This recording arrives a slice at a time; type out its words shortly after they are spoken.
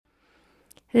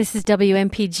This is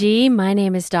WMPG. My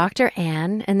name is Dr.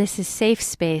 Ann, and this is Safe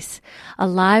Space, a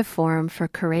live forum for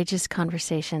courageous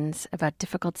conversations about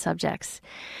difficult subjects.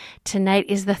 Tonight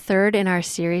is the third in our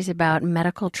series about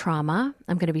medical trauma.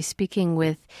 I'm going to be speaking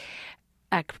with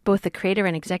both the creator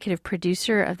and executive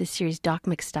producer of the series, Doc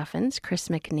McStuffins, Chris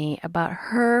McNee, about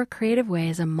her creative way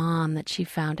as a mom that she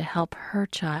found to help her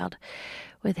child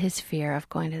with his fear of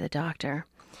going to the doctor.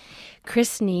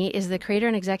 Chris Nee is the creator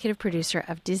and executive producer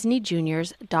of Disney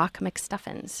Junior's Doc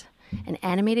McStuffins, an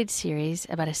animated series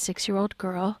about a 6-year-old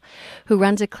girl who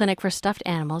runs a clinic for stuffed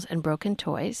animals and broken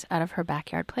toys out of her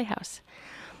backyard playhouse.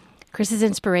 Chris's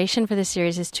inspiration for the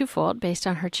series is twofold, based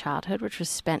on her childhood, which was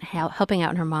spent helping out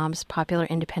in her mom's popular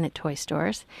independent toy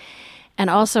stores,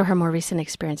 and also her more recent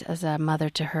experience as a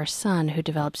mother to her son, who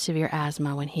developed severe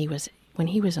asthma when he was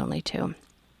only 2.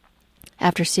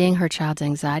 After seeing her child's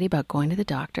anxiety about going to the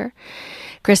doctor,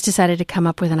 Chris decided to come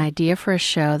up with an idea for a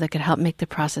show that could help make the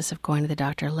process of going to the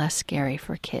doctor less scary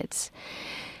for kids.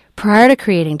 Prior to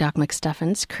creating Doc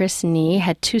McStuffins, Chris Nee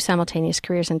had 2 simultaneous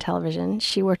careers in television.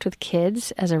 She worked with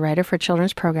kids as a writer for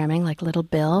children's programming like Little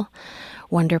Bill,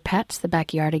 Wonder Pets, The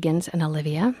Backyardigans, and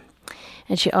Olivia.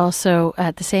 And she also,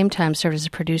 at the same time, served as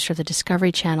a producer of the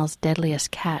Discovery Channel's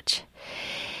Deadliest Catch.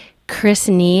 Chris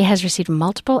Nee has received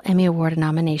multiple Emmy Award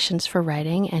nominations for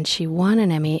writing, and she won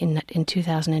an Emmy in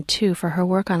 2002 for her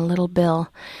work on Little Bill,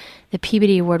 the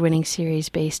Peabody Award-winning series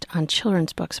based on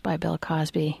children's books by Bill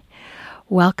Cosby.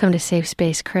 Welcome to Safe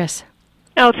Space, Chris.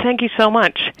 Oh, thank you so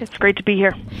much. It's great to be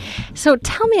here. So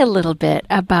tell me a little bit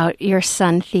about your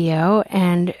son, Theo,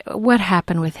 and what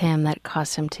happened with him that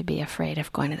caused him to be afraid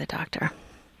of going to the doctor.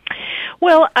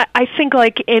 Well, I think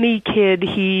like any kid,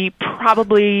 he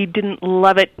probably didn't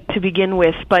love it to begin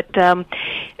with, but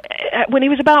when he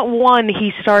was about 1,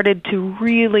 he started to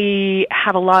really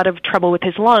have a lot of trouble with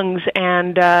his lungs,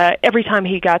 and every time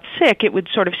he got sick, it would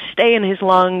sort of stay in his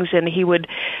lungs, and he would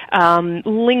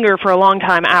linger for a long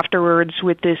time afterwards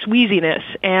with this wheeziness.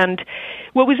 And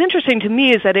what was interesting to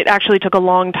me is that it actually took a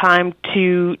long time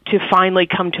to finally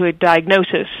come to a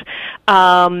diagnosis.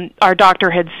 Our doctor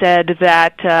had said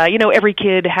that every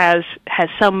kid has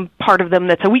some part of them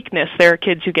that's a weakness. There are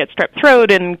kids who get strep throat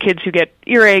and kids who get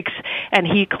earaches, and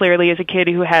he clearly is a kid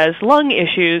who has lung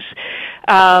issues.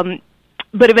 But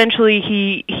eventually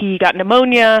he got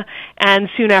pneumonia, and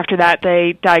soon after that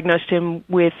they diagnosed him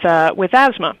with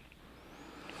asthma.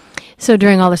 So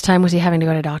during all this time, was he having to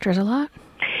go to doctors a lot?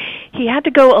 He had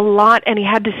to go a lot, and he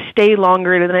had to stay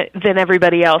longer than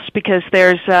everybody else, because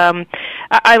there's,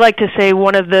 I like to say,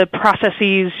 one of the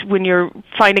processes when you're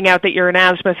finding out that you're an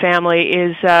asthma family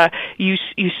is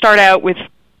you start out with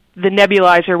the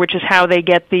nebulizer, which is how they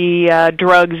get the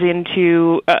drugs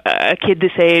into a kid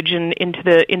this age and into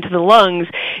the lungs.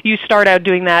 You start out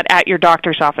doing that at your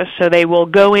doctor's office. So they will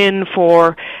go in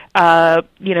for,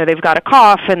 they've got a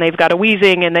cough and they've got a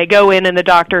wheezing, and they go in and the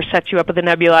doctor sets you up with a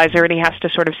nebulizer, and he has to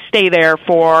sort of stay there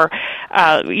for,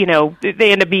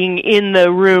 they end up being in the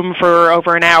room for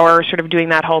over an hour, sort of doing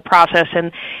that whole process.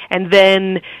 And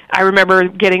then I remember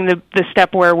getting the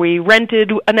step where we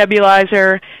rented a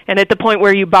nebulizer, and at the point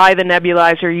where you buy the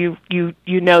nebulizer,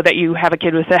 you know that you have a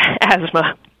kid with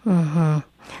asthma. Mm-hmm.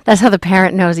 That's how the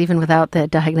parent knows, even without the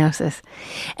diagnosis.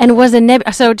 And was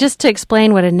so just to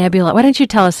explain what a nebulizer, why don't you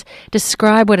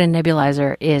describe what a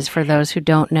nebulizer is for those who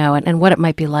don't know, and what it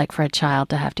might be like for a child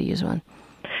to have to use one?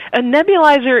 A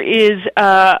nebulizer is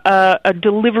a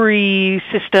delivery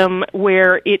system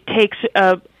where it takes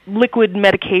a liquid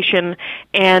medication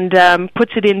and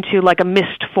puts it into like a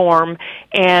mist form,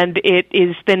 and it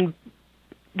is then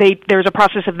there's a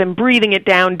process of them breathing it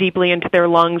down deeply into their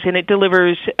lungs, and it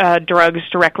delivers drugs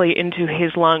directly into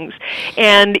his lungs.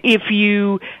 And if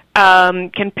you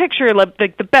can picture,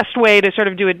 the best way to sort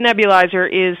of do a nebulizer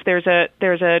is there's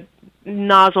a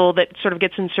nozzle that sort of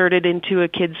gets inserted into a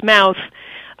kid's mouth,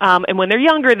 and when they're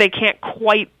younger, they can't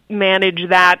quite manage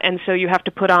that, and so you have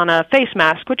to put on a face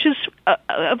mask, which is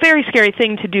a very scary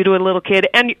thing to do to a little kid.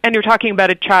 And you're talking about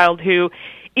a child who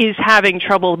is having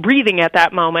trouble breathing at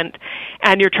that moment,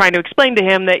 and you're trying to explain to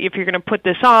him that if you're going to put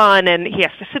this on, and he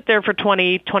has to sit there for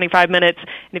 20, 25 minutes,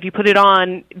 and if you put it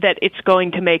on, that it's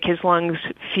going to make his lungs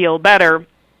feel better.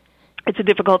 It's a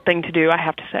difficult thing to do, I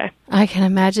have to say. I can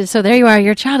imagine. So there you are.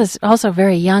 Your child is also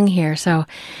very young here,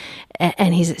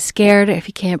 and he's scared if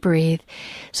he can't breathe.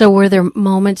 So were there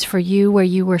moments for you where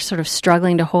you were sort of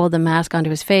struggling to hold the mask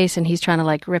onto his face, and he's trying to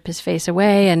like rip his face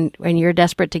away, and you're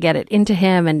desperate to get it into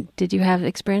him? And did you have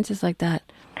experiences like that?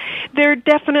 There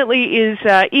definitely is,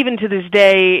 even to this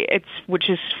day, which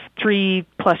is 3+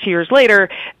 years later,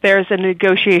 there's a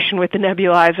negotiation with the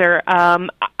nebulizer.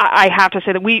 I have to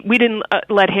say that we didn't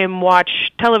let him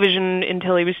watch television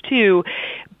until he was 2,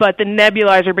 but the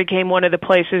nebulizer became one of the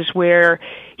places where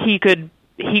he could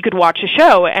watch a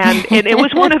show, and it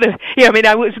was one of the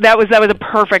that was a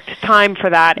perfect time for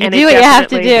that. You do what you have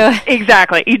to do.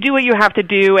 Exactly, you do what you have to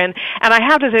do, and I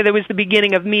have to say that was the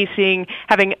beginning of me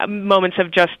having moments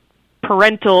of just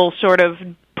parental sort of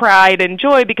pride and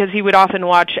joy, because he would often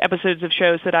watch episodes of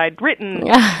shows that I'd written,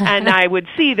 and I would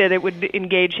see that it would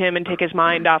engage him and take his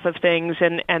mind off of things,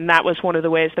 and that was one of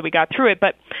the ways that we got through it.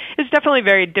 But it's definitely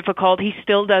very difficult. He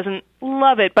still doesn't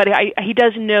love it, but he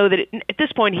does know that at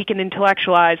this point he can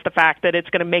intellectualize the fact that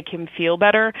it's going to make him feel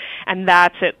better, and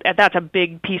that's a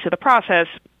big piece of the process.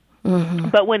 Mm-hmm.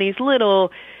 But when he's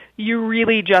little, you're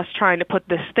really just trying to put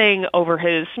this thing over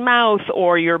his mouth,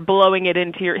 or you're blowing it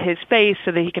into his face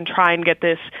so that he can try and get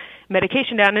this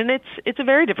medication down, and it's a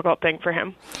very difficult thing for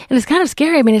him. And it's kind of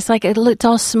scary. I mean, it's like it's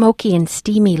all smoky and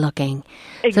steamy looking.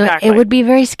 Exactly. So it would be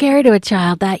very scary to a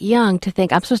child that young to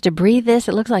think, I'm supposed to breathe this?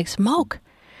 It looks like smoke.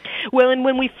 Well, and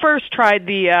when we first tried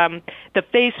the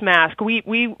face mask,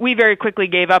 we very quickly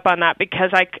gave up on that,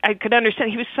 because I could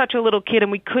understand he was such a little kid,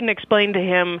 and we couldn't explain to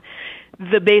him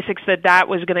the basics that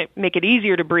was going to make it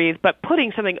easier to breathe. But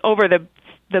putting something over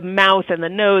the mouth and the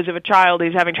nose of a child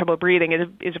who's having trouble breathing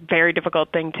is a very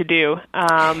difficult thing to do.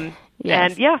 Yes.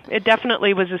 And yeah, it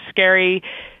definitely was a scary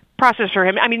process for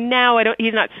him. I mean, now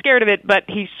he's not scared of it, but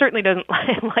he certainly doesn't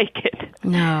like it.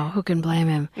 No, who can blame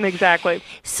him? Exactly.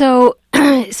 So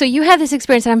you had this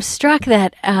experience, and I'm struck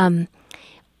that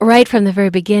right from the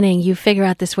very beginning, you figure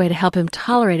out this way to help him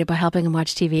tolerate it by helping him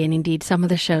watch TV, and indeed some of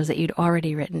the shows that you'd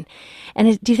already written.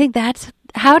 And do you think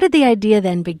how did the idea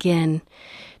then begin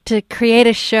to create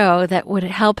a show that would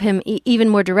help him even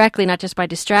more directly, not just by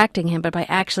distracting him, but by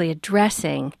actually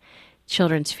addressing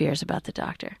children's fears about the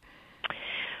doctor?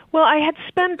 Well, I've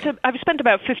spent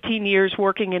about 15 years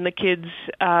working in the kids'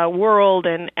 world,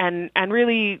 and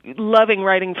really loving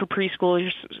writing for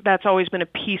preschoolers. That's always been a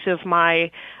piece of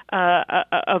my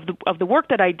of the work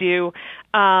that I do,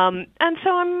 and so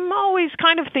I'm always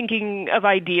kind of thinking of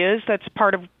ideas. That's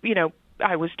part of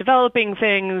I was developing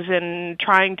things and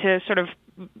trying to sort of,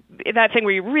 that thing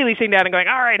where you're really sitting down and going,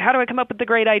 all right, how do I come up with the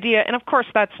great idea? And of course,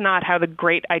 that's not how the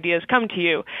great ideas come to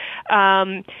you.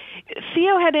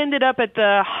 Theo had ended up at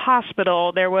the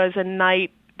hospital. There was a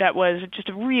night that was just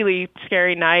a really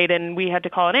scary night, and we had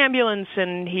to call an ambulance,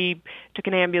 and he took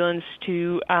an ambulance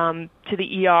to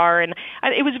the ER. And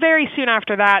it was very soon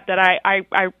after that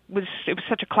it was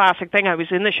such a classic thing. I was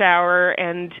in the shower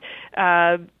and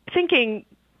thinking,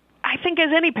 I think as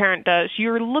any parent does,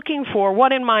 you're looking for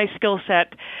what in my skill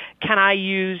set can I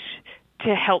use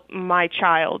to help my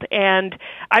child. And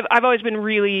I've always been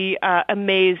really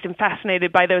amazed and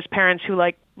fascinated by those parents who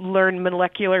learn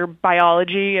molecular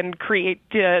biology and create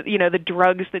the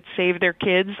drugs that save their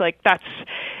kids.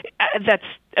 That's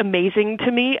amazing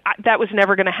to me. That was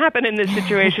never going to happen in this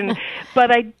situation. But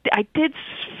I did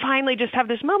finally just have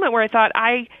this moment where I thought,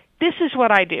 this is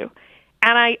what I do.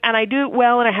 And I do it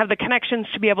well, and I have the connections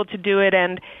to be able to do it.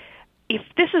 And if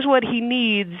this is what he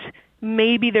needs,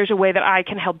 maybe there's a way that I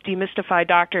can help demystify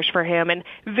doctors for him. And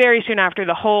very soon after,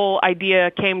 the whole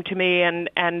idea came to me, and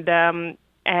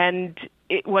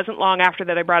it wasn't long after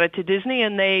that I brought it to Disney,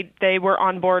 and they were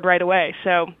on board right away.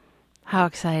 So, how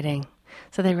exciting!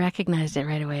 So they recognized it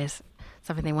right away as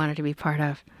something they wanted to be part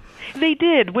of. They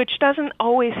did, which doesn't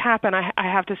always happen, I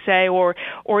have to say, or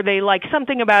they like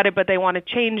something about it, but they want to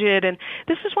change it. And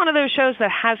this is one of those shows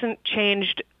that hasn't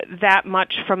changed that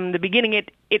much from the beginning.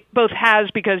 It both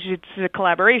has, because it's a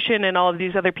collaboration and all of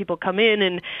these other people come in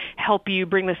and help you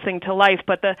bring this thing to life.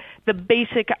 But the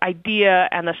basic idea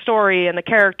and the story and the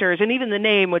characters and even the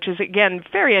name, which is, again,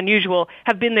 very unusual,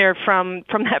 have been there from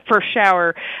that first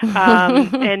shower.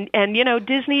 And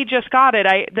Disney just got it.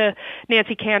 The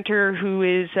Nancy Cantor, who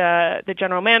is the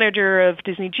general manager of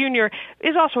Disney Junior,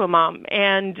 is also a mom.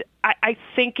 And I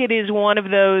think it is one of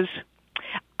those,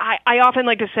 I often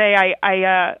like to say,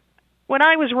 when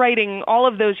I was writing all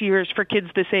of those years for kids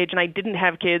this age and I didn't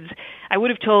have kids, I would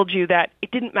have told you that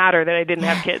it didn't matter that I didn't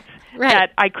have kids, right.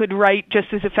 That I could write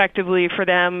just as effectively for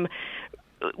them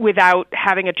without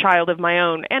having a child of my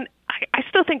own. And I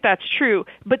still think that's true,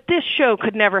 but this show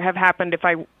could never have happened if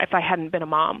I hadn't been a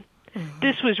mom. Mm-hmm.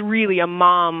 This was really a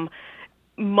mom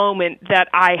moment that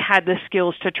I had the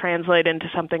skills to translate into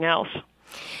something else.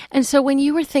 And so when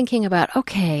you were thinking about,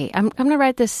 okay, I'm going to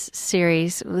write this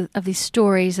series of these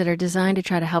stories that are designed to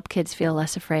try to help kids feel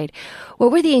less afraid,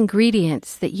 what were the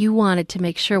ingredients that you wanted to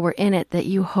make sure were in it that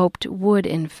you hoped would,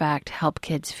 in fact, help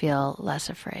kids feel less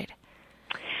afraid?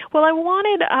 Well, I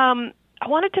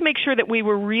wanted to make sure that we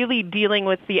were really dealing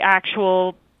with the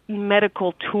actual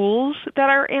medical tools that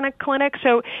are in a clinic.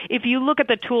 So if you look at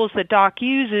the tools that Doc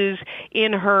uses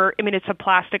in her, I mean, it's a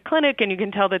plastic clinic and you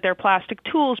can tell that they're plastic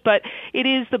tools, but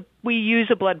we use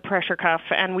a blood pressure cuff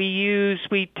and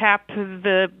we tap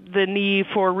the knee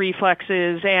for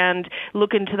reflexes and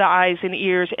look into the eyes and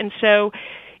ears. And so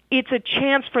it's a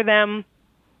chance for them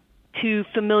to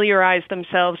familiarize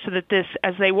themselves so that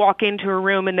as they walk into a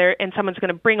room and someone's going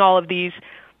to bring all of these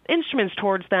instruments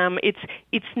towards them,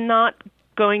 it's not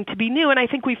going to be new. And I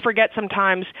think we forget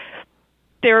sometimes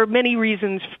there are many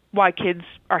reasons why kids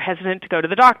are hesitant to go to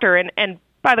the doctor. And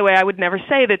by the way, I would never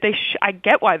say that I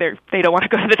get why they don't want to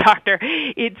go to the doctor.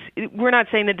 We're not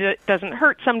saying that it doesn't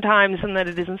hurt sometimes and that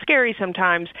it isn't scary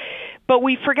sometimes, but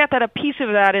we forget that a piece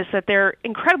of that is that they're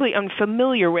incredibly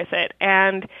unfamiliar with it.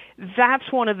 And that's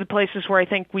one of the places where I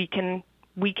think we can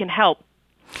help.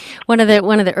 One of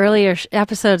the earlier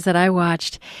episodes that I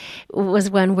watched was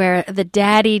one where the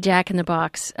daddy, Jack in the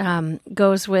Box,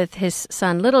 goes with his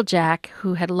son, Little Jack,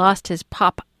 who had lost his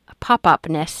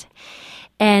pop-upness,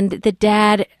 and the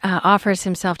dad offers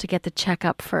himself to get the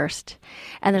checkup first.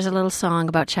 And there's a little song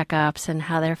about checkups and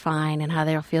how they're fine and how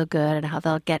they'll feel good and how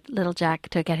they'll get Little Jack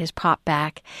to get his pop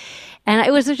back. And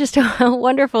it was just a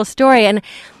wonderful story. And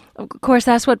of course,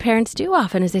 that's what parents do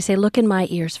often is they say, look in my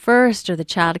ears first, or the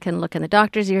child can look in the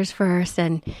doctor's ears first.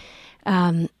 And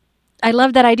I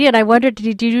love that idea. And I wondered,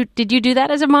 did you do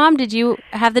that as a mom? Did you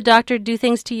have the doctor do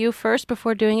things to you first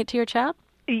before doing it to your child?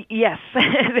 Yes.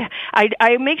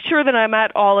 I make sure that I'm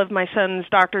at all of my son's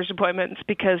doctor's appointments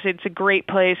because it's a great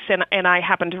place, and I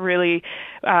happen to really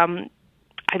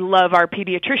I love our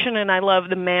pediatrician, and I love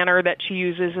the manner that she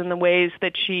uses and the ways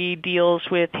that she deals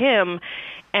with him.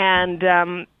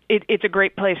 And it's a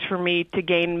great place for me to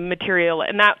gain material.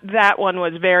 And that one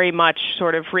was very much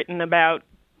sort of written about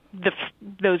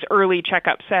those early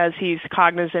checkups as he's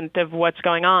cognizant of what's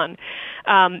going on.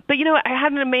 But, I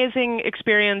had an amazing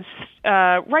experience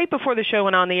right before the show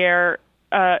went on the air.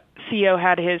 Theo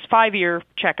had his 5-year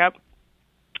checkup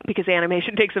because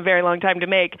animation takes a very long time to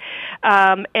make.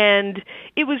 And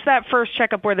it was that first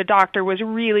checkup where the doctor was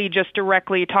really just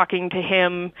directly talking to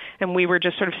him, and we were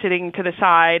just sort of sitting to the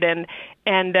side.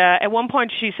 And at one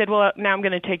point she said, well, now I'm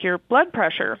going to take your blood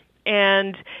pressure.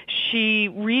 And she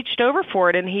reached over for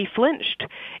it, and he flinched.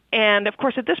 And, of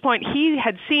course, at this point, he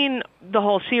had seen the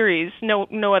whole series. No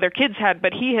other kids had,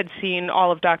 but he had seen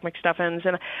all of Doc McStuffins.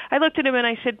 And I looked at him, and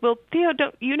I said, well, Theo,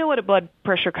 you know what a blood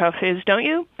pressure cuff is, don't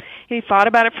you? And he thought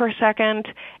about it for a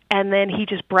second, and then he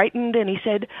just brightened, and he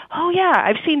said, oh, yeah,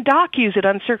 I've seen Doc use it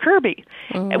on Sir Kirby,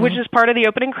 which is part of the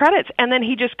opening credits. And then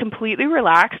he just completely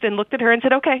relaxed and looked at her and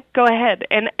said, okay, go ahead.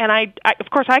 And I of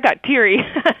course, I got teary,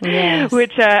 yes.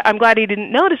 Which I'm glad he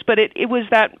didn't notice, but it was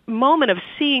that moment of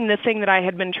seeing the thing that I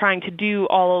had been trying to do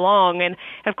all along. And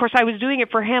of course, I was doing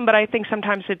it for him, but I think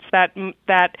sometimes it's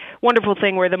that wonderful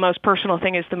thing where the most personal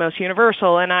thing is the most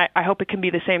universal, and I hope it can be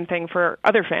the same thing for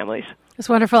other families. It's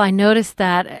wonderful. I noticed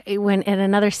that when in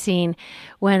another scene,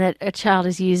 when a child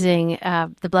is using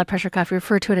the blood pressure cuff, we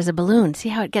refer to it as a balloon. See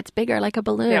how it gets bigger like a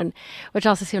balloon, yep. Which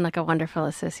also seemed like a wonderful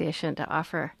association to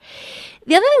offer.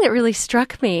 The other thing that really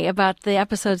struck me about the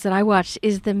episodes that I watched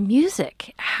is the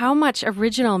music, how much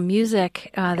original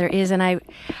music there is. And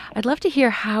I'd love to hear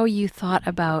how you thought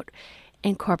about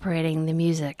incorporating the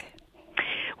music.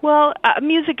 Well,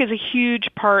 music is a huge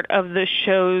part of the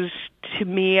shows to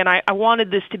me, and I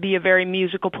wanted this to be a very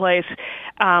musical place.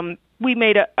 We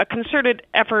made a concerted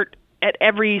effort at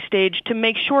every stage to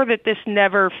make sure that this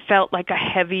never felt like a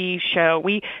heavy show.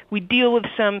 We deal with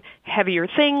some heavier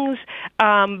things,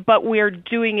 but we're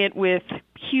doing it with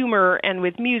humor and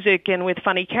with music and with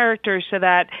funny characters so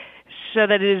that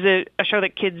it is a show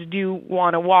that kids do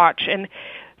want to watch. And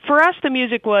for us, the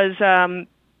music was...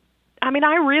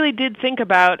 I really did think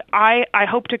about, I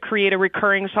hope to create a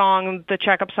recurring song, the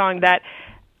checkup song, that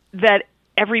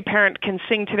every parent can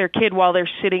sing to their kid while they're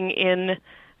sitting in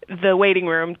the waiting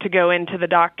room to go into the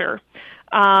doctor.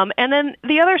 And then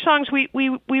the other songs, we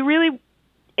really,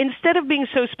 instead of being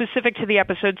so specific to the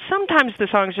episodes, sometimes the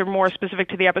songs are more specific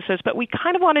to the episodes, but we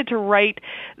kind of wanted to write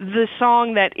the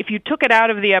song that if you took it out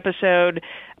of the episode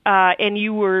and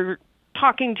you were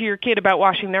talking to your kid about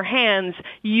washing their hands,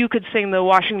 you could sing the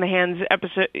washing the hands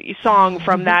song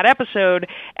from that episode,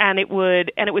 and it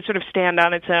would sort of stand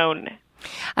on its own.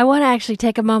 I want to actually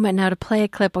take a moment now to play a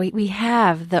clip. We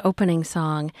have the opening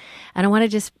song, and I want to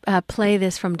just play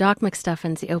this from Doc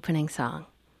McStuffins, the opening song.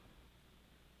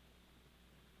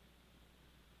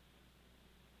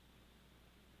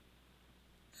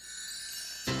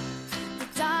 The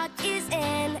doc is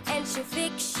in, and she'll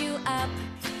fix you up.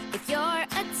 If you're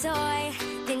a toy,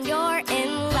 then you're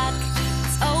in luck.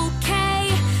 It's okay,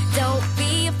 don't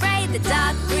be afraid. The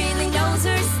doc really knows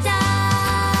her stuff.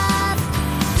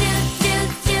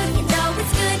 You know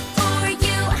it's good for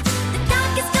you. The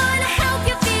doc is gonna help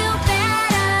you feel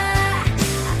better.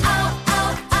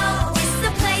 Oh, it's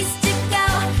the place to go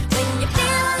when you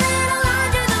feel a little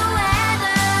under the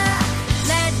weather.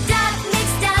 Let Doc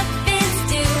McStuffins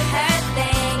do her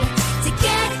thing to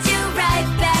get you right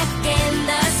back in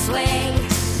the swing.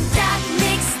 Doc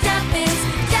McStuffins,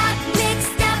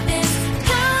 come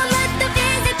let the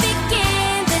visit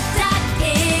begin. The doc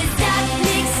is Doc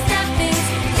McStuffins,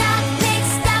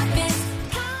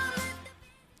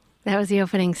 That was the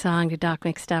opening song to Doc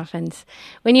McStuffins.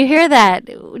 When you hear that,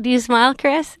 do you smile,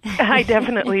 Chris? I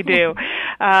definitely do.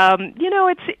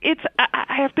 It's.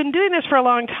 I have been doing this for a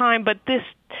long time, but this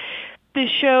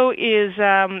show is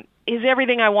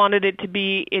everything I wanted it to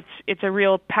be. It's a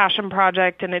real passion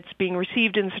project, and it's being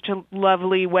received in such a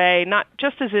lovely way, not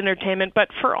just as entertainment, but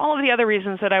for all of the other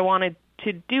reasons that I wanted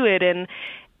to do it. And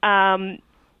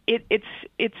it's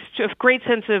a great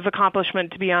sense of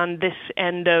accomplishment to be on this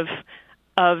end of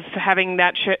having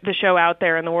the show out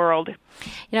there in the world.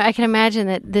 I can imagine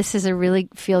that this is a really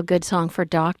feel-good song for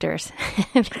doctors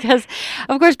because,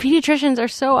 of course, pediatricians are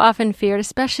so often feared,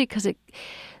 especially because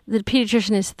the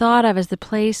pediatrician is thought of as the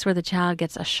place where the child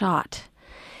gets a shot.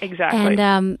 Exactly.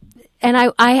 And I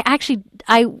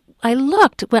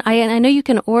looked, and I know you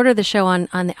can order the show from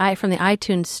the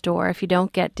iTunes store if you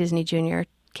don't get Disney Junior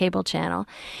cable channel.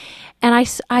 And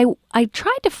I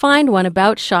tried to find one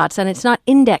about shots, and it's not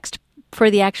indexed for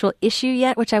the actual issue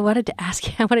yet, which I wanted to ask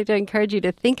you. I wanted to encourage you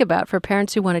to think about for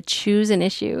parents who want to choose an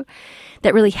issue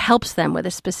that really helps them with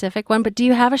a specific one. But do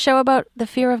you have a show about the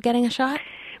fear of getting a shot?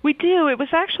 We do. It was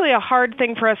actually a hard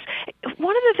thing for us.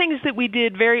 One of the things that we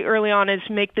did very early on is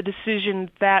make the decision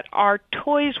that our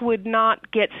toys would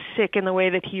not get sick in the way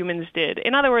that humans did.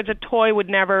 In other words, a toy would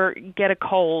never get a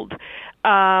cold.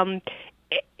 And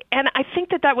I think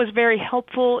that was very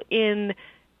helpful in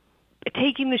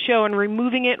taking the show and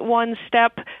removing it one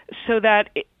step so that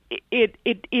it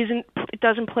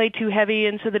doesn't play too heavy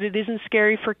and so that it isn't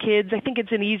scary for kids. I think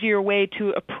it's an easier way to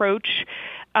approach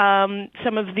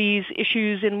some of these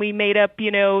issues, and we made up,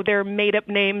 their made up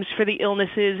names for the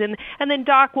illnesses, and then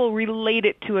Doc will relate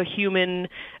it to a human,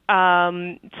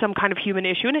 some kind of human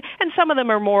issue, and some of them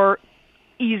are more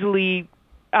easily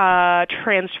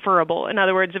transferable. In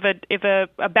other words, if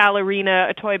a ballerina,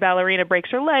 a toy ballerina, breaks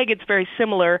her leg, it's very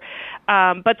similar.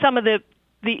 But some of the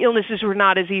illnesses were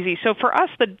not as easy. So for us,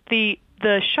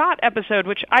 the shot episode,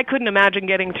 which I couldn't imagine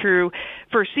getting through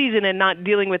first season and not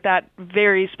dealing with that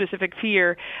very specific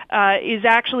fear, is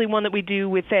actually one that we do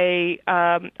with a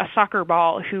soccer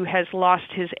ball who has lost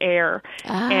his air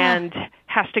and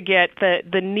has to get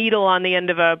the needle on the end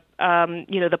of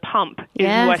the pump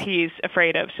is what he's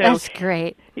afraid of. So that's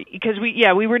great. Because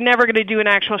we were never going to do an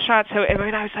actual shot. So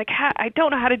I was like, I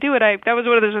don't know how to do it. That was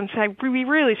one of those ones we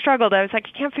really struggled. I was like,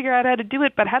 I can't figure out how to do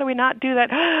it, but how do we not do that?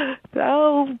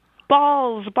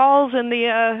 Balls and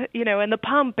the and the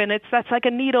pump, and that's like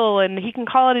a needle, and he can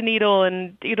call it a needle,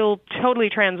 and it'll totally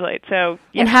translate. So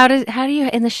yeah. And how do you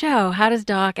in the show? How does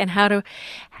Doc and how do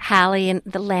Hallie and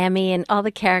the Lammy and all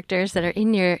the characters that are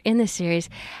in the series?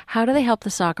 How do they help the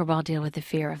soccer ball deal with the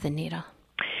fear of the needle?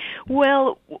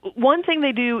 Well, one thing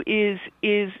they do is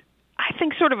I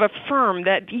think sort of affirm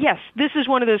that yes, this is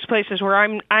one of those places where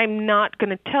I'm not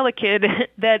going to tell a kid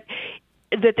that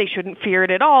they shouldn't fear it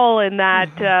at all, and that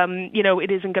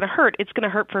it isn't going to hurt. It's going to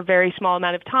hurt for a very small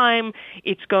amount of time.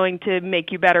 It's going to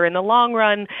make you better in the long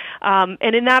run.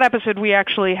 And in that episode, we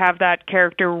actually have that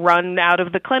character run out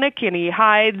of the clinic, and he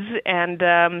hides, and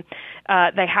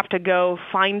they have to go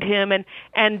find him.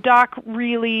 And Doc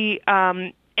really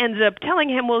ends up telling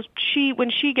him, well, when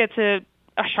she gets a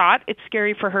shot, it's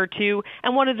scary for her too,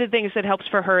 and one of the things that helps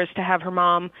for her is to have her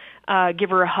mom give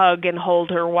her a hug and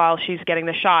hold her while she's getting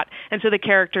the shot. And so the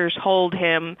characters hold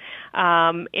him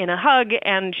in a hug,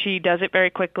 and she does it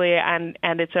very quickly, and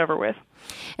it's over with.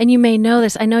 And you may know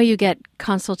this. I know you get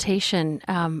consultation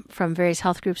from various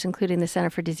health groups, including the Center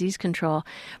for Disease Control,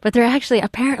 but they're actually,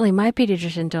 apparently my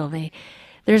pediatrician told me,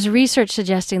 there's research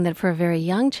suggesting that for a very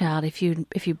young child, if you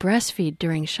breastfeed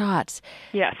during shots,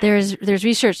 yes, there's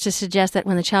research to suggest that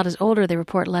when the child is older, they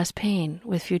report less pain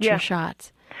with future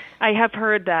shots. I have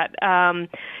heard that.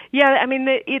 Yeah, I mean,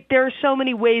 there are so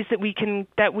many ways that we can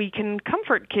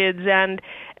comfort kids,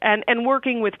 and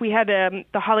working with, we had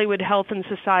the Hollywood Health and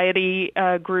Society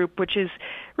group, which is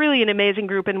really an amazing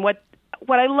group, and what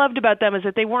I loved about them is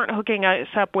that they weren't hooking us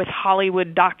up with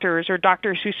Hollywood doctors or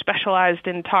doctors who specialized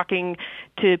in talking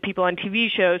to people on TV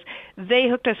shows. They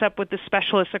hooked us up with the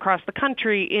specialists across the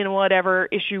country in whatever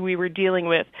issue we were dealing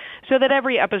with, so that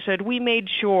every episode we made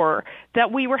sure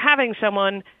that we were having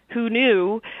someone who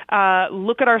knew,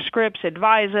 look at our scripts,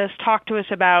 advise us, talk to us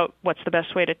about what's the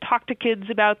best way to talk to kids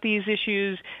about these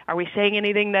issues. Are we saying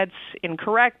anything that's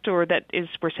incorrect or that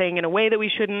we're saying in a way that we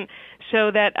shouldn't,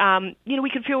 so that we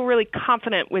could feel really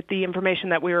confident with the information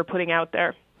that we were putting out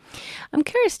there. I'm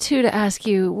curious, too, to ask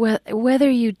you whether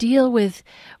you deal with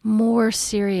more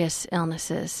serious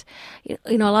illnesses.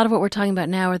 A lot of what we're talking about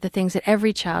now are the things that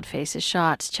every child faces: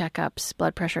 shots, checkups,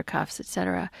 blood pressure cuffs,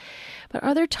 etc. But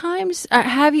are there times,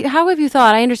 how have you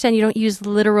thought, I understand you don't use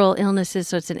literal illnesses,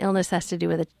 so it's an illness that has to do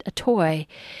with a toy,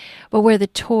 but where the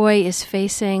toy is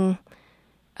facing,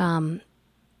 some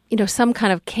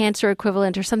kind of cancer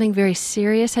equivalent or something very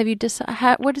serious? Have you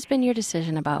what has been your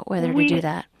decision about whether to do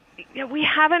that? Yeah, we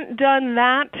haven't done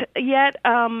that yet.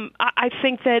 I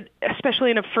think that,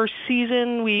 especially in a first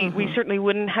season, we certainly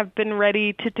wouldn't have been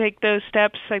ready to take those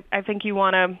steps. I think you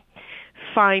want to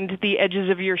find the edges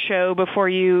of your show before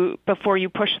you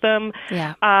push them.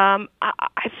 Yeah.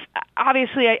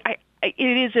 Obviously,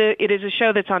 it is a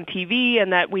show that's on TV,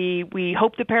 and that we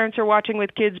hope the parents are watching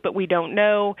with kids, but we don't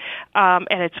know,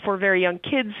 and it's for very young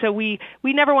kids, so we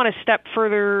never want to step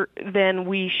further than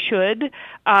we should.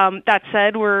 That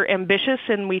said, we're ambitious,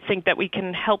 and we think that we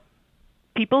can help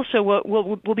people, so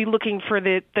we'll be looking for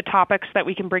the topics that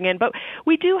we can bring in. But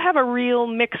we do have a real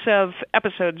mix of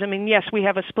episodes. I mean, yes, we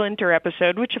have a Splinter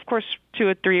episode, which of course to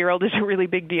a 3-year-old is a really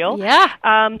big deal. Yeah.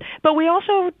 But we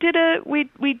also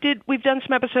we've done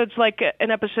some episodes, like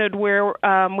an episode where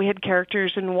we had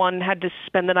characters and one had to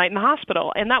spend the night in the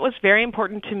hospital, and that was very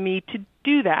important to me to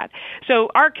do that.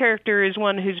 So our character is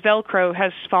one whose Velcro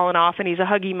has fallen off, and he's a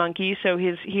huggy monkey. So he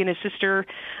and his sister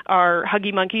are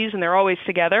huggy monkeys, and they're always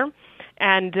together.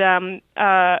 And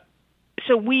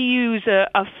so we use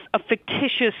a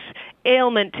fictitious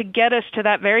ailment to get us to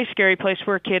that very scary place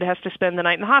where a kid has to spend the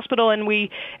night in the hospital, and we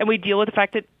deal with the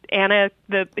fact that Anna,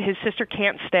 his sister,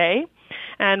 can't stay.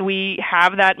 And we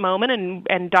have that moment,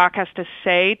 and Doc has to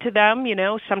say to them,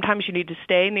 sometimes you need to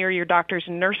stay near your doctors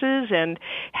and nurses. And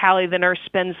Hallie, the nurse,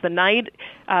 spends the night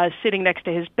sitting next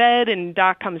to his bed, and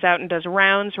Doc comes out and does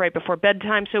rounds right before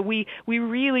bedtime. So we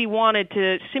really wanted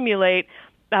to simulate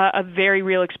a very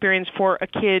real experience for a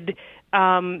kid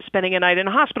spending a night in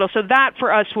a hospital. So that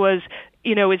for us was,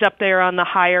 is up there on the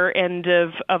higher end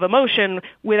of emotion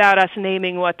without us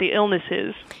naming what the illness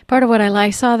is. Part of what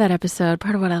I saw that episode,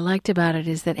 part of what I liked about it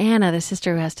is that Anna, the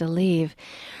sister who has to leave,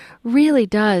 really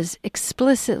does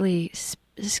explicitly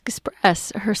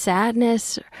express her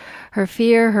sadness, her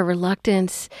fear, her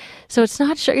reluctance. So it's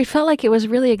not sure. It felt like it was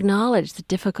really acknowledged, the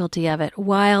difficulty of it,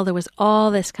 while there was all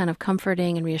this kind of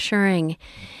comforting and reassuring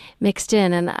mixed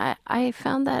in. And I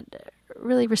found that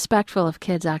really respectful of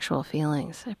kids' actual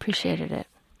feelings. I appreciated it.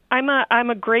 I'm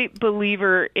a great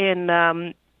believer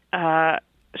in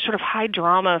sort of high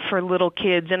drama for little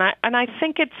kids, and I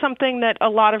think it's something that a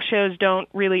lot of shows don't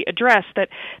really address, that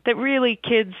really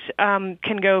kids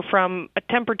can go from a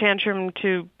temper tantrum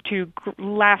to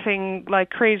laughing like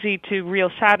crazy to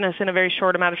real sadness in a very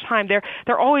short amount of time.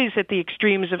 They're always at the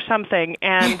extremes of something,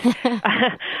 and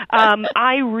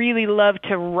I really love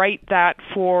to write that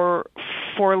for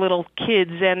little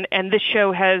kids, and this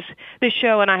show,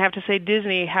 and I have to say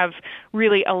Disney, have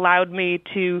really allowed me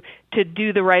to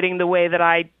do the writing the way that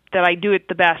I do it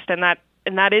the best, and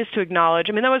that is to acknowledge.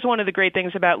 I mean, that was one of the great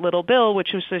things about Little Bill,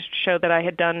 which was this show that I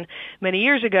had done many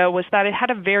years ago, was that it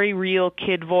had a very real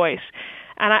kid voice.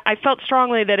 And I felt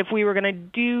strongly that if we were going to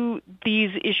do these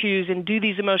issues and do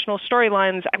these emotional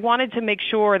storylines, I wanted to make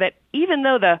sure that even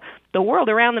though the world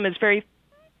around them is very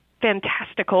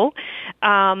fantastical,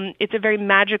 it's a very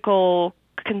magical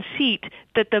conceit,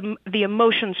 that the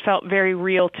emotions felt very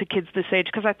real to kids this age,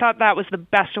 because I thought that was the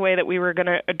best way that we were going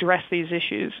to address these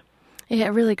issues. Yeah, it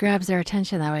really grabs their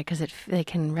attention that way because they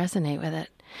can resonate with it.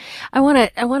 I want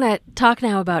to talk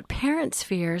now about parents'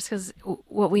 fears, because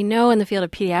what we know in the field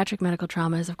of pediatric medical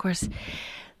trauma is, of course,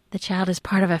 the child is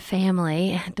part of a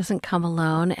family. It doesn't come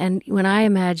alone. And when I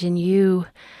imagine you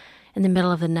in the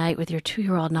middle of the night with your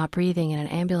 2-year-old not breathing in an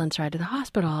ambulance ride to the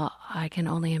hospital, I can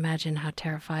only imagine how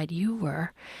terrified you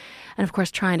were. And of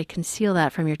course, trying to conceal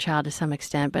that from your child to some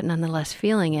extent, but nonetheless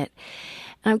feeling it.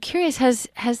 And I'm curious, has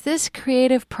this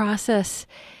creative process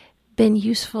been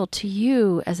useful to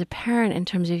you as a parent in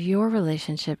terms of your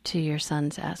relationship to your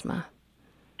son's asthma?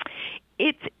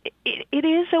 It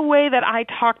is a way that I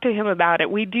talk to him about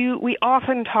it. We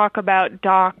often talk about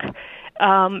Doc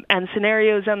and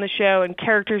scenarios on the show and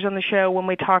characters on the show when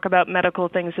we talk about medical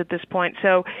things at this point.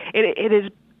 So it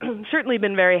has certainly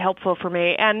been very helpful for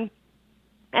me. And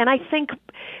I think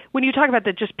when you talk about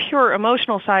the just pure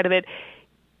emotional side of it,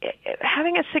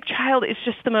 having a sick child is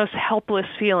just the most helpless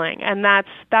feeling, and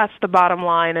that's the bottom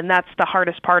line, and that's the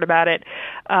hardest part about it.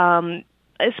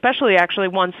 Especially actually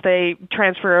once they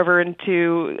transfer over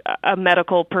into a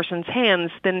medical person's hands,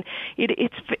 then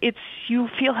it's you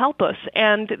feel helpless,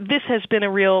 and this has been a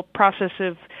real process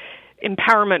of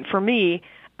empowerment for me.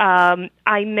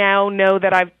 I now know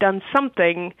that I've done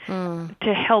something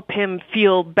to help him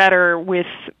feel better with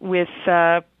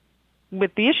the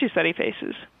issues that he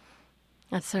faces.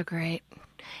 That's so great.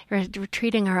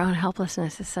 Retreating our own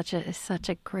helplessness is such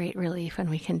a great relief when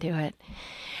we can do it.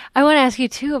 I want to ask you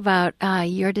too about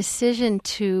your decision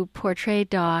to portray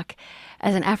Doc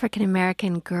as an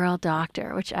African-American girl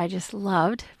doctor, which I just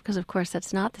loved because, of course,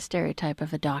 that's not the stereotype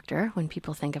of a doctor when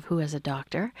people think of who is a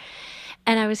doctor.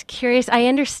 And I was curious. I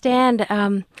understand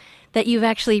that you've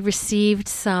actually received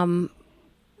some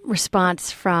response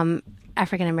from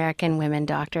African-American women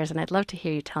doctors, and I'd love to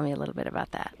hear you tell me a little bit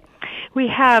about that. We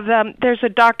have, there's a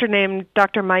doctor named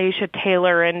Dr. Maisha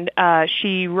Taylor, and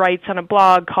she writes on a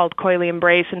blog called Coily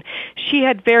Embrace, and she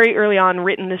had very early on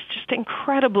written this just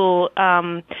incredible,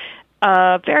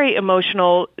 very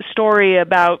emotional story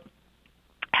about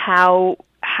how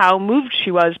moved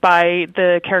she was by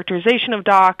the characterization of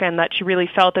Doc, and that she really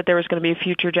felt that there was going to be a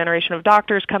future generation of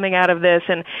doctors coming out of this,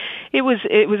 and it was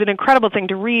an incredible thing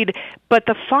to read. But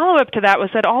the follow-up to that was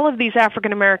that all of these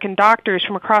African-American doctors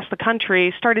from across the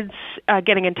country started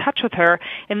getting in touch with her,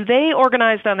 and they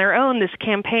organized on their own this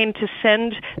campaign to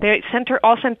sent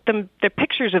them the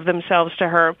pictures of themselves to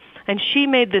her, and she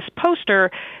made this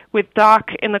poster with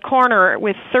Doc in the corner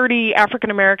with 30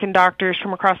 African-American doctors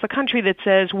from across the country that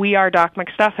says, "We are Doc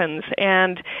McStuffins."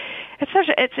 And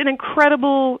it's an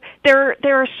incredible, there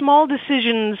are small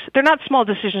decisions, they're not small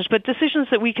decisions, but decisions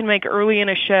that we can make early in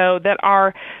a show that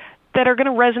are going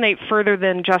to resonate further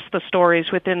than just the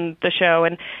stories within the show.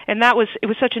 And it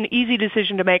was such an easy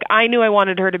decision to make. I knew I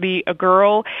wanted her to be a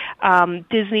girl.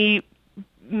 Disney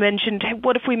mentioned, hey,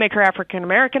 what if we make her African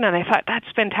American? And I thought, that's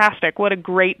fantastic. What a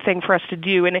great thing for us to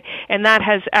do. And that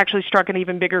has actually struck an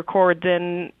even bigger chord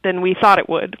than we thought it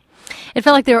would. It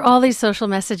felt like there were all these social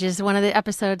messages. One of the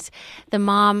episodes, the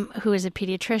mom, who is a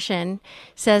pediatrician,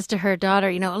 says to her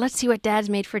daughter, let's see what Dad's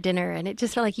made for dinner. And it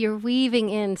just felt like you're weaving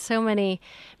in so many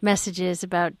messages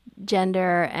about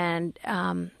gender and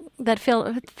that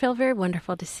feel very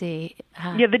wonderful to see.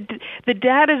 Yeah, the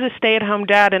dad is a stay-at-home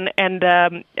dad, and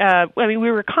I mean, we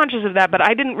were conscious of that, but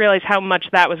I didn't realize how much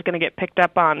that was going to get picked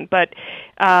up on. But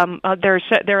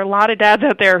there are a lot of dads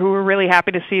out there who were really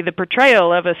happy to see the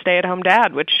portrayal of a stay-at-home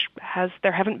dad, which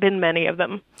there haven't been many of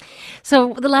them.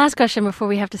 So the last question before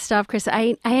we have to stop, Chris,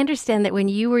 I understand that when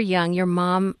you were young, your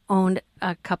mom owned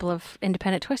a couple of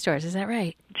independent toy stores. Is that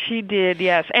right? She did,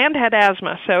 yes, and had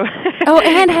asthma. So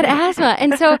and had asthma.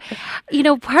 And so,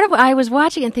 part of what I was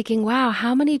watching and thinking, wow,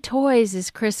 how many toys is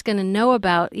Chris going to know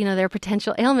about, their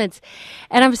potential ailments?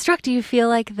 And I'm struck, do you feel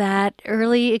like that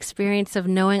early experience of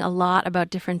knowing a lot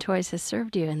about different toys has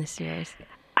served you in the series?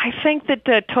 I think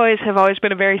that toys have always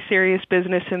been a very serious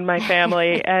business in my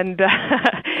family and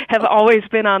have always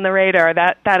been on the radar.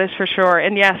 That is for sure.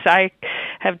 And yes, I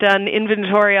have done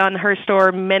inventory on her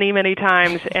store many, many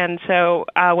times. And so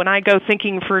when I go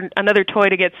thinking for another toy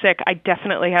to get sick, I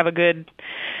definitely have a good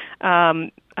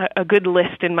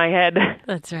list in my head.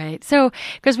 That's right. So,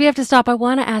 because we have to stop, I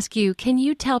want to ask you, can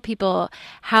you tell people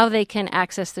how they can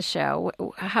access the show?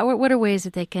 What are ways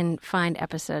that they can find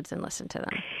episodes and listen to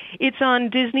them? It's on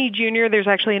Disney Junior. There's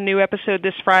actually a new episode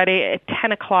this Friday at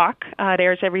 10 o'clock. It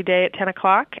airs every day at 10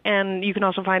 o'clock, and you can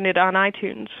also find it on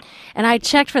iTunes. And I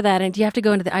checked for that, and you have to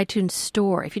go into the iTunes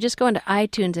store. If you just go into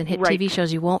iTunes and hit right. TV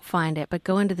shows, you won't find it, but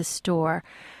go into the store,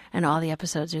 and all the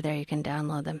episodes are there. You can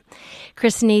download them.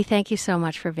 Chris Nee, thank you so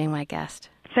much for being my guest.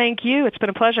 Thank you. It's been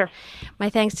a pleasure. My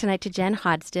thanks tonight to Jen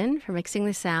Hodgson for mixing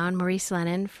the sound, Maurice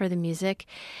Lennon for the music,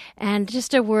 and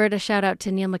just a shout out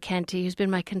to Neil McKenty, who's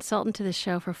been my consultant to the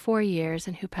show for 4 years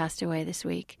and who passed away this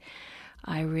week.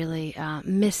 I really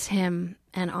miss him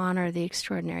and honor the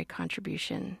extraordinary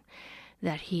contribution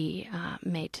that he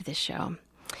made to this show.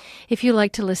 If you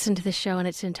like to listen to the show in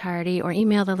its entirety or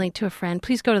email the link to a friend,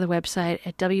 please go to the website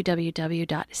at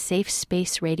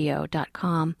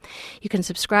www.safespaceradio.com. You can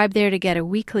subscribe there to get a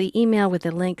weekly email with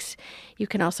the links. You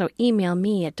can also email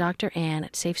me at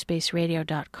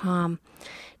drann@safespaceradio.com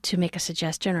to make a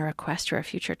suggestion or request for a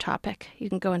future topic. You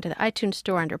can go into the iTunes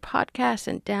store under podcasts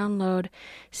and download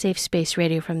Safe Space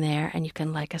Radio from there, and you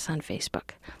can like us on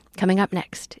Facebook. Coming up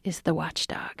next is The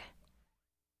Watchdog.